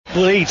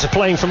Leeds are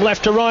playing from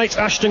left to right.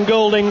 Ashton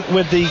Golding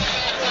with the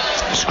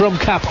scrum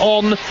cap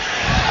on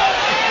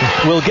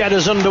will get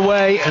us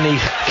underway, and he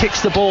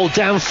kicks the ball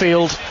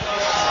downfield,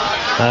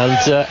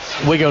 and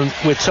Wigan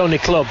with Tony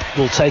Clubb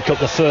will take up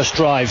the first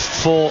drive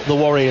for the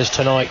Warriors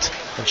tonight.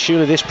 And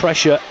surely this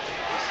pressure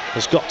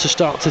has got to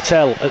start to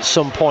tell at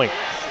some point.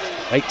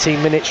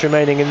 18 minutes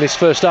remaining in this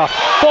first half.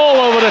 Ball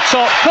over the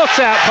top, cut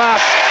out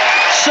pass,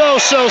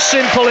 so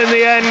simple in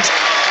the end,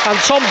 and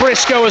Tom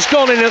Briscoe has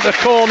gone in at the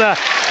corner.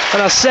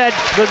 And I said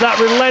that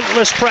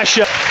relentless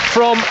pressure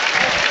from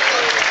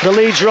the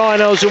Leeds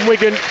Rhinos, and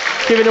Wigan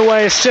giving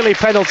away a silly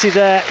penalty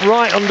there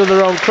right under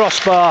their own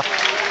crossbar,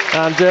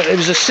 and it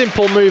was a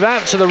simple move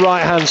out to the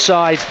right hand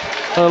side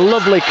and a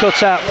lovely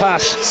cut out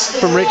pass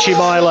from Richie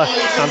Myler,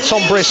 and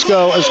Tom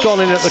Briscoe has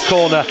gone in at the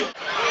corner.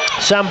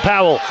 Sam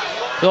Powell,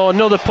 oh,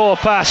 another poor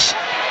pass.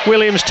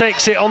 Williams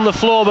takes it on the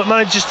floor but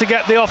manages to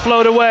get the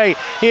offload away.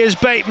 Here's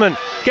Bateman,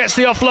 gets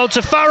the offload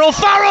to Farrell.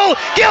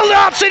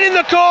 Gildart's in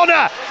the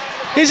corner.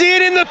 Is he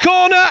in the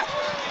corner?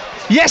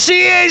 Yes,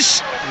 he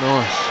is.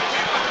 Nice.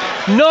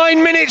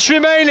 9 minutes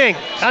remaining,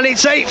 and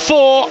it's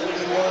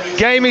 8-4.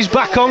 Game is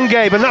back on,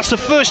 Gabe, and that's the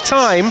first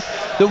time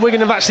that Wigan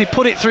have actually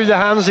put it through the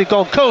hands. They've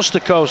gone coast to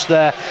coast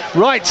there,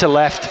 right to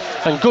left,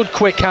 and good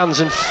quick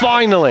hands, and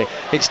finally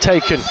it's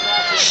taken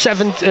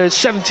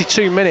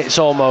 72 minutes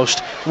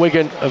almost.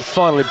 Wigan have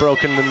finally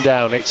broken them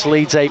down. It's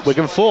Leeds 8,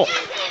 Wigan 4.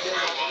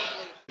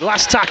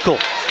 Last tackle,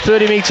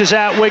 30 metres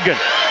out, Wigan.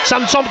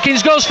 Sam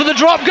Tompkins goes for the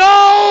drop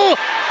goal!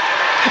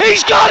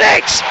 He's got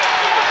it!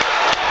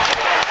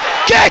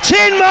 Get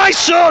in, my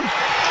son!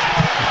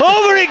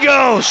 Over it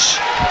goes!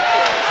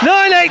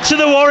 9-8 to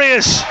the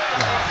Warriors.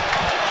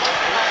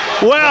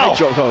 Well,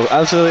 drop goal,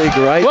 absolutely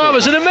great. Well, it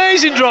was an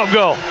amazing drop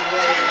goal.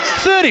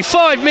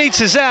 35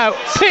 metres out,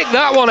 pick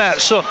that one out,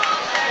 son.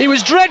 He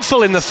was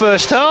dreadful in the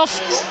first half.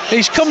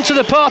 He's come to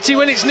the party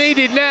when it's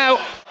needed now.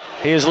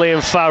 Here's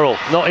Liam Farrell,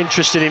 not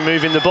interested in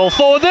moving the ball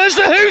forward. There's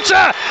the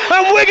hooter,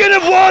 and Wigan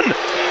have won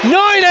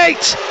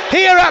 9-8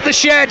 here at the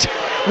Shed.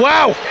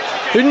 Wow,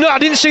 I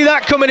didn't see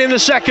that coming in the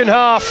second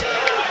half.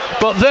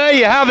 But there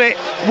you have it.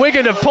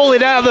 Wigan have pulled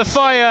it out of the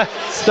fire.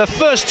 The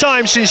first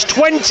time since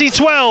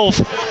 2012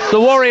 the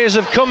Warriors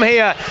have come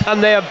here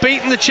and they have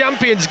beaten the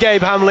champions,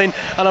 Gabe Hamlin,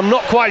 and I'm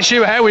not quite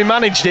sure how we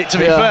managed it, to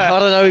be fair. I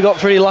don't know, we got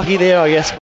pretty lucky there, I guess.